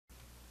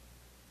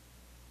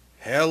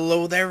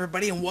Hello there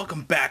everybody and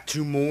welcome back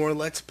to more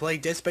Let's Play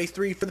Dead Space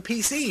 3 for the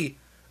PC.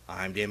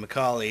 I'm Dan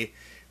McCauley.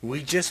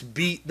 We just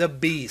beat the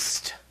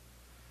beast.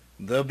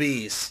 The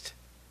beast.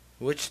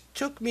 Which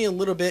took me a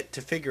little bit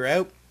to figure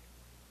out.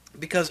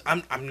 Because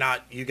I'm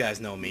not, you guys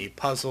know me,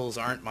 puzzles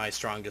aren't my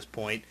strongest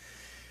point.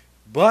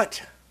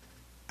 But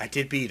I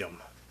did beat him.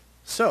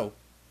 So,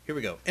 here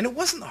we go. And it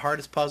wasn't the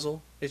hardest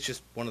puzzle. It's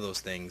just one of those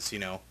things, you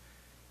know.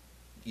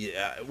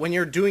 Yeah, when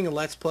you're doing a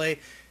Let's Play,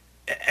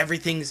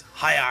 everything's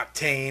high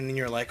octane and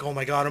you're like, oh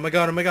my god, oh my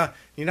god, oh my god.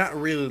 You're not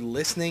really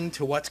listening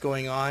to what's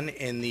going on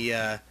in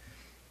the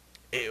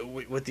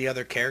with the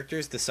other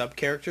characters, the sub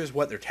characters,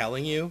 what they're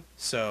telling you.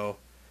 So,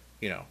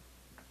 you know,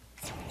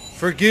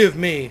 forgive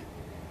me,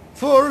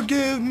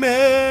 forgive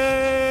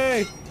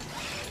me,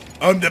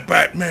 I'm the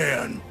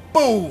Batman.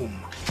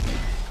 Boom.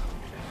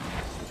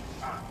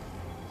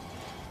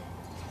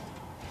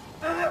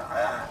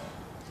 I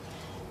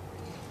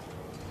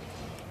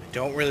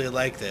don't really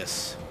like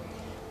this.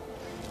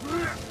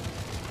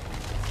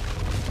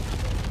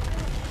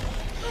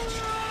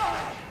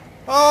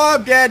 Oh,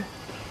 I'm dead.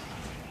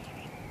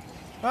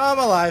 I'm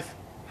alive.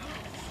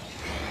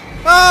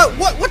 Oh,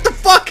 what the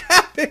fuck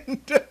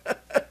happened?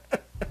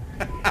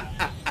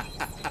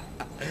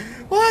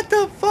 What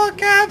the fuck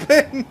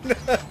happened?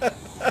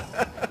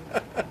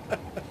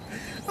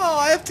 Oh,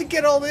 I have to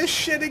get all this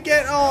shit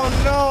again. Oh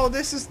no,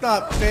 this is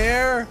not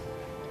fair.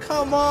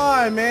 Come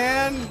on,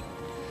 man.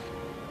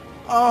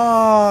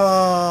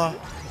 Oh,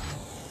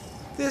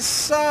 this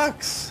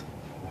sucks.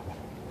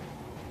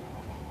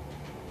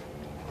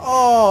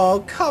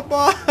 Oh, come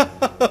on.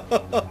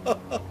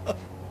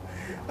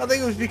 I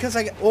think it was because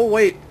I got... Oh,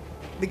 wait.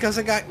 Because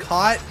I got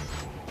caught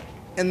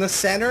in the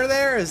center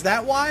there? Is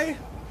that why?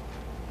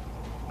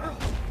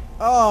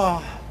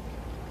 Oh,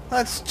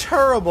 that's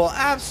terrible.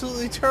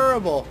 Absolutely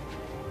terrible.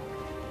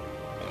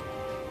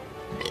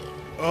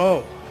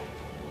 Oh.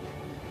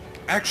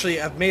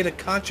 Actually, I've made a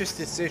conscious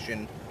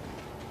decision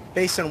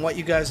based on what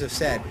you guys have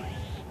said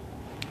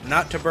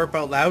not to burp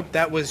out loud.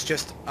 That was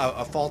just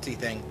a faulty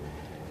thing.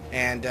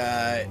 And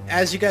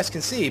as you guys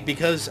can see,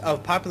 because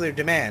of popular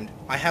demand,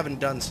 I haven't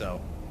done so.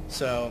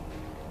 So,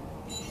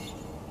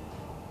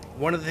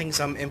 one of the things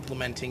I'm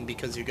implementing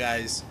because you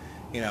guys,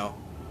 you know,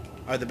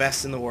 are the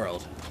best in the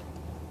world.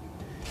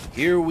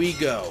 Here we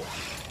go.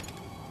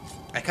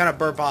 I kind of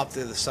burp off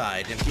to the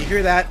side. If you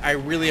hear that, I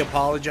really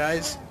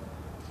apologize.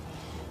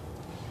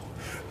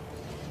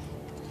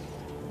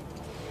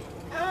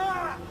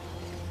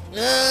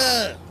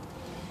 Ugh.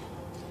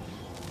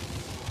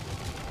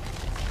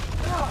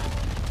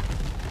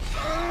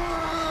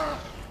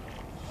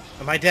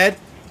 Am I dead?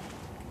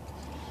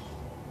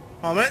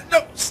 Oh man,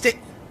 no, stay.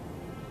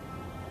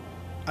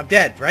 I'm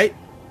dead, right?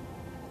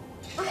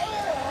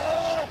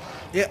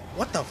 Yeah,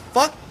 what the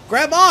fuck?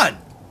 Grab on!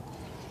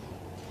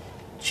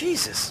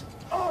 Jesus.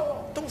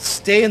 Don't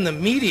stay in the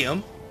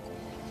medium.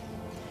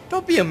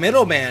 Don't be a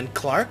middleman,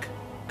 Clarke.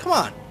 Come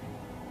on.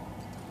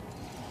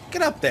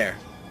 Get up there.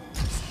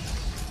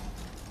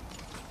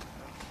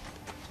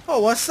 Oh,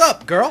 what's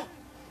up, girl?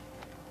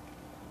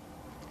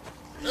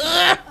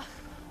 Ugh!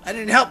 I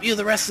didn't help you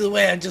the rest of the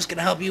way. I'm just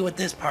gonna help you with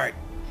this part.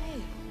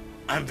 Hey.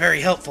 I'm very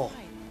helpful.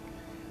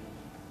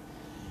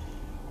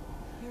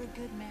 You're a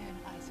good man,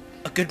 Isaac.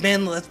 A good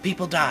man lets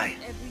people die.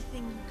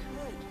 Everything you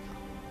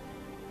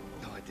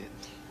could. No, I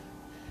didn't.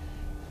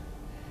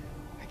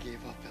 I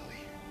gave up,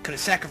 Ellie. Could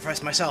have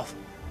sacrificed myself.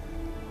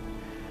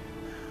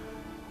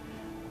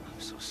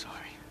 I'm so sorry.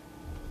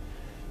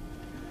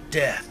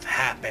 Death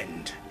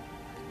happened.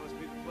 Must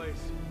be the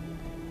place.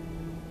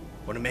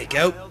 Want to make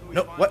out?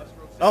 No, what?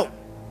 Oh.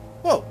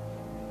 Whoa.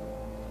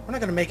 We're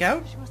not gonna make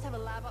out? She must have a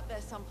lab up there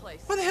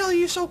someplace. Why the hell are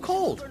you so We should look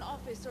cold? for an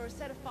office or a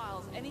set of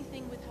files,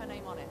 anything with her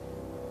name on it.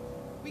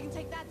 We can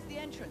take that to the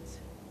entrance.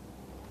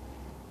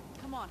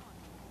 Come on.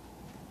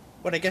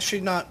 What, I guess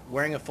she's not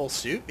wearing a full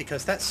suit?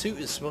 Because that suit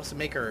is supposed to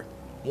make her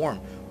warm.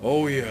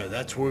 Oh yeah,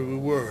 that's where we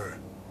were.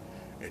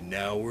 And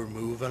now we're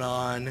moving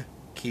on.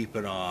 Keep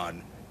it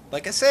on.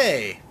 Like I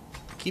say,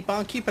 keep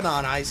on keeping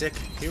on, Isaac.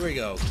 Here we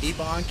go. Keep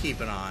on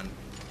keeping on.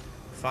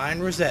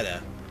 Find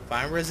Rosetta.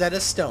 Find Rosetta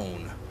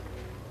Stone.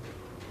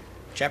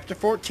 Chapter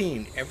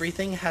 14.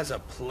 Everything has a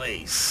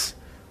place.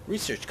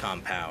 Research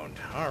compound.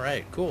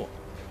 Alright, cool.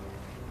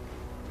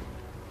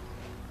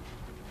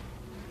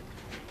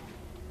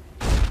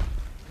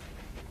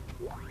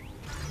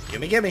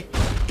 Gimme, gimme.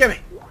 Gimme.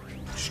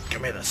 Just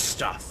give me the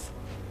stuff.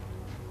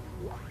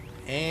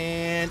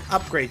 And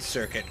upgrade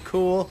circuit.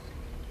 Cool.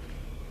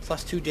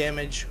 Plus 2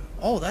 damage.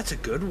 Oh, that's a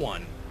good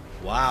one.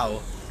 Wow.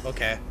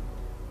 Okay.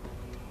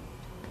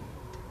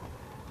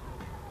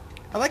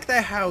 I like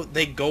that how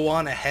they go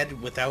on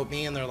ahead without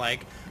me and they're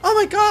like, oh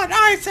my god,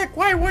 Isaac,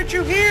 why weren't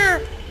you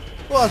here?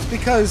 Well, it's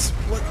because,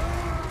 what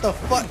the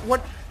fuck,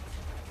 what,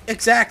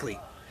 exactly.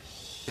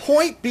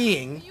 Point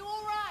being, Are you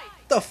alright?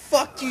 the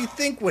fuck do you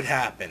think would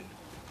happen?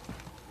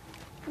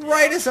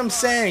 Right as I'm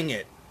saying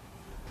it.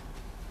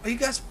 Are you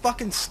guys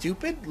fucking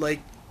stupid?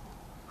 Like,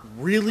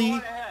 really?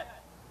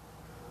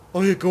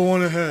 Oh yeah, go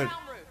on ahead.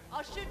 Ground route.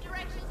 I'll shoot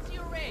directions to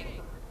your rig.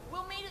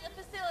 We'll meet at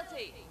the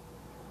facility.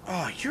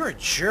 Oh, you're a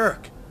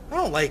jerk. I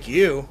don't like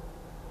you.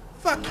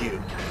 Fuck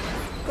you.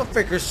 Go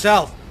fix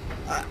yourself.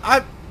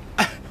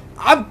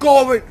 I'm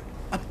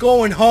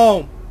going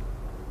home.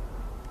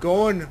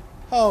 Going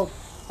home.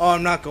 Oh,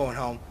 I'm not going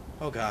home.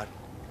 Oh, God.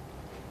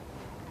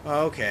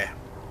 Okay.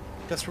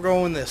 Guess we're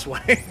going this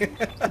way.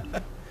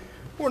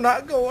 We're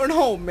not going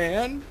home,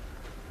 man.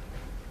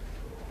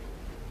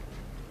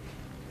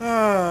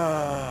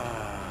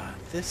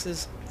 This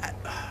is...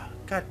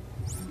 God.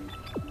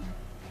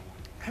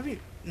 Have you...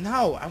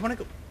 No, I want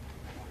to go...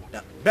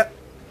 No,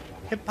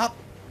 hip-hop.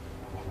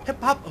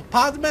 Hip-hop.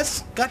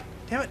 Hippopotamus. God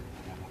damn it.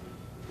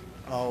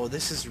 Oh,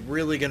 this is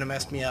really going to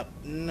mess me up.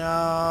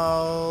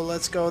 No,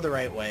 let's go the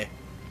right way.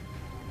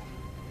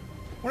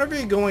 Whenever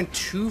you're going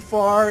too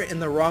far in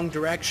the wrong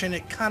direction,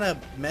 it kind of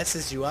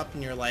messes you up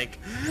and you're like,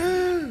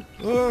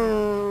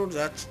 oh,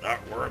 that's not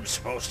where I'm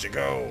supposed to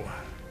go.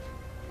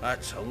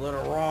 That's a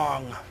little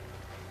wrong.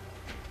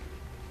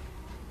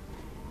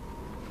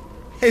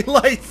 Hey,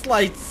 lights,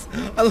 lights.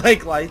 I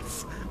like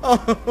lights. Oh,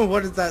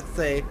 what does that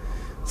say?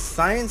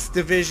 Science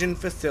Division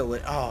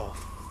Facility. Oh,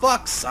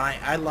 fuck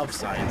science. I love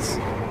science.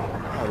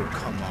 Oh,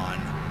 come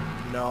on.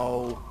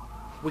 No.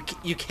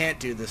 You can't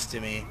do this to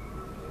me.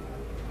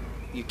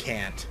 You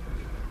can't.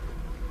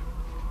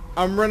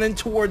 I'm running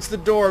towards the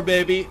door,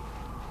 baby.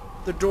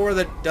 The door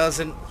that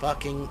doesn't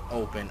fucking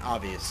open,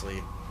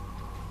 obviously.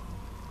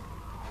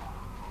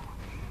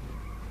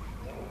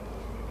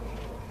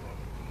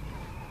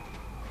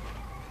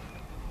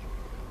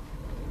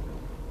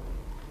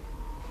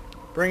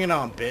 Bring it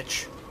on,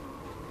 bitch.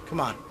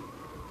 Come on.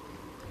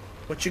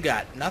 What you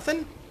got?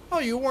 Nothing? Oh,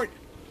 you weren't...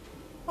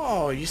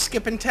 Oh, you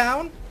skipping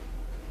town?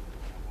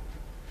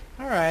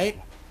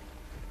 Alright.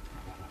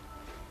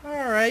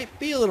 Alright,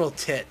 be a little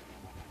tit.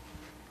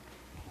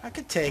 I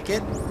could take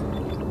it.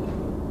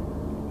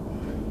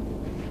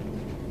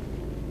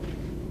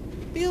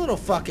 Be a little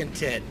fucking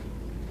tit.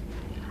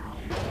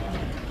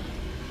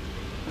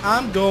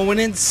 I'm going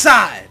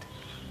inside.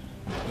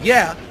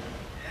 Yeah.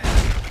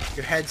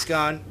 Your head's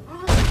gone.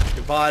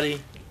 Your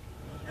body.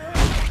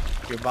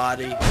 Your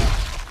body.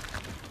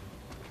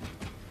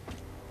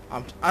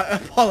 I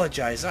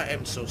apologize. I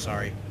am so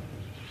sorry.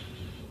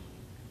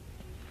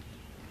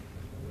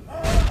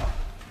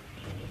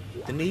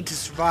 The need to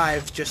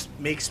survive just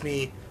makes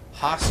me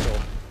hostile.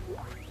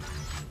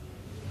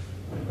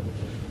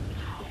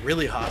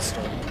 Really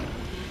hostile.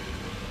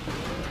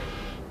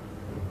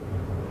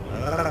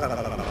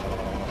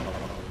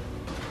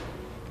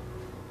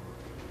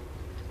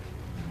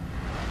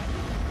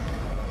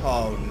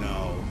 Oh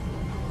no.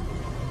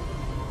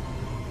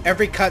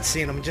 Every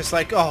cutscene I'm just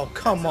like, oh,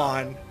 come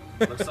on.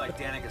 Looks like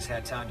Danica's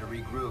had time to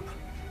regroup.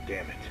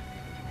 Damn it.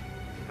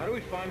 How do we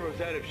find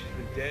Rosetta if she's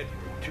been dead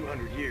for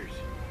 200 years?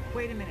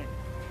 Wait a minute.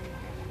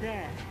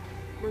 There.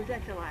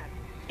 Rosetta Lab.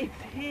 It's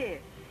here.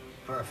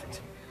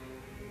 Perfect.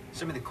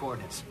 Send me the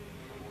coordinates.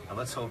 Now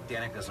let's hope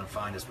Danica doesn't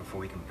find us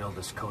before we can build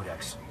this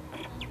codex.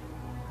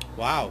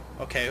 Wow.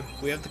 Okay,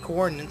 we have the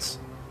coordinates.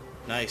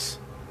 Nice.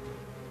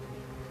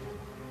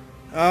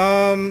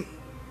 I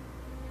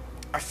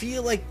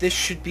feel like this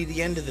should be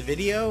the end of the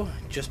video,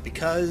 just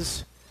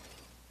because.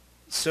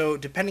 So,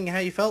 depending on how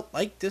you felt,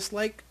 like,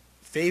 dislike,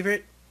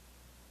 favorite,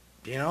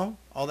 you know,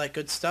 all that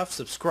good stuff.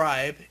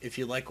 Subscribe if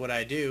you like what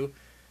I do.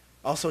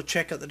 Also,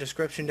 check out the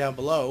description down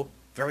below.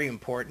 Very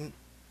important.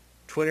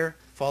 Twitter,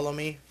 follow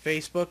me.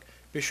 Facebook,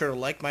 be sure to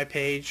like my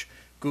page.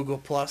 Google+,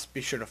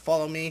 be sure to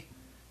follow me.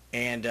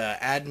 And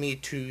add me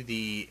to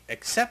the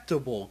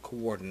acceptable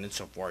coordinates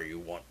of where you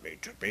want me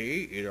to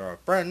be. Either a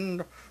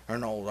friend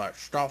and all that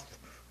stuff.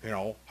 You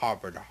know,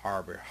 harbor to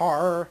harbor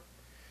har.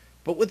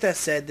 But with that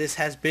said, this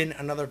has been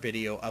another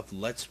video of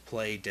Let's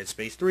Play Dead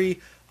Space 3.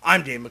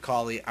 I'm Dave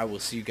McCauley. I will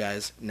see you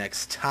guys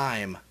next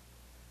time.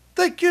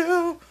 Thank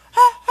you.